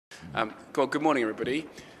Well, good morning, everybody.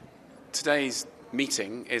 Today's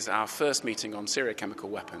meeting is our first meeting on Syria chemical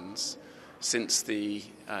weapons since the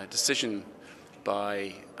decision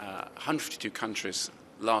by 152 countries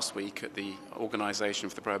last week at the Organisation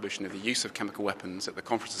for the Prohibition of the Use of Chemical Weapons at the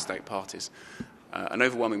Conference of State Parties. An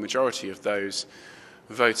overwhelming majority of those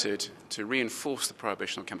voted to reinforce the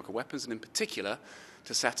prohibition on chemical weapons, and in particular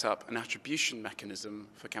to set up an attribution mechanism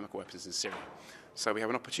for chemical weapons in Syria. So we have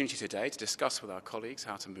an opportunity today to discuss with our colleagues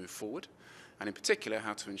how to move forward, and in particular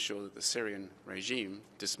how to ensure that the Syrian regime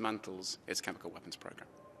dismantles its chemical weapons program.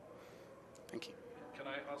 Thank you. Can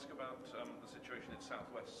I ask about the situation in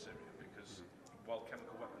southwest Syria? Because while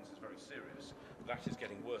chemical weapons is very serious, that is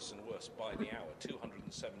getting worse and worse by the hour.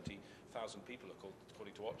 270,000 people,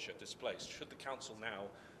 according to OCHA, displaced. Should the Council now,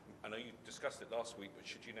 I know you discussed it last week, but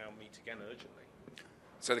should you now meet again urgently?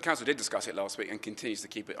 So the Council did discuss it last week and continues to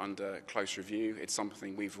keep it under close review. It's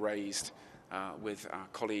something we've raised with our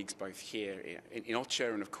colleagues both here in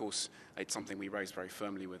OCHA, and of course it's something we raised very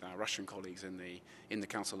firmly with our Russian colleagues in the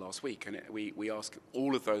Council last week. And we ask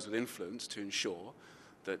all of those with influence to ensure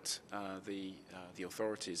that the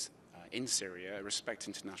authorities in Syria respect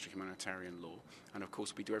international humanitarian law, and of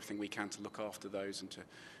course we do everything we can to look after those and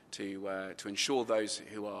to ensure those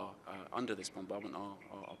who are under this bombardment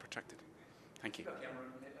are protected. Thank you.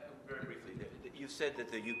 Cameron, very briefly, you said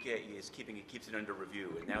that the UK keeps it under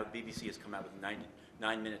review, and now the BBC has come out with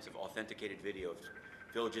 9 minutes of authenticated video of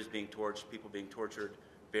villages being torched, people being tortured,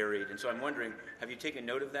 buried, and so I'm wondering, have you taken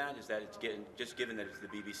note of that? Is that just given that it's the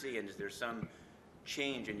BBC, and is there some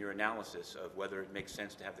change in your analysis of whether it makes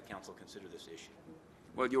sense to have the Council consider this issue?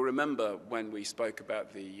 Well, you'll remember when we spoke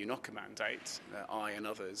about the UNOCA mandate, I and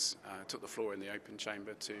others took the floor in the open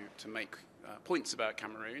chamber to make points about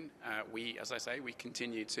Cameroon. As I say, we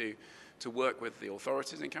continue to work with the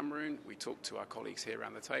authorities in Cameroon. We talk to our colleagues here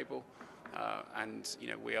around the table, and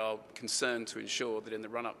we are concerned to ensure that in the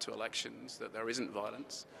run-up to elections that there isn't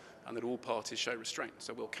violence and that all parties show restraint.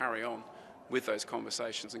 So we'll carry on with those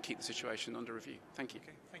conversations and keep the situation under review. Thank you.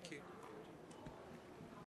 Okay, thank you.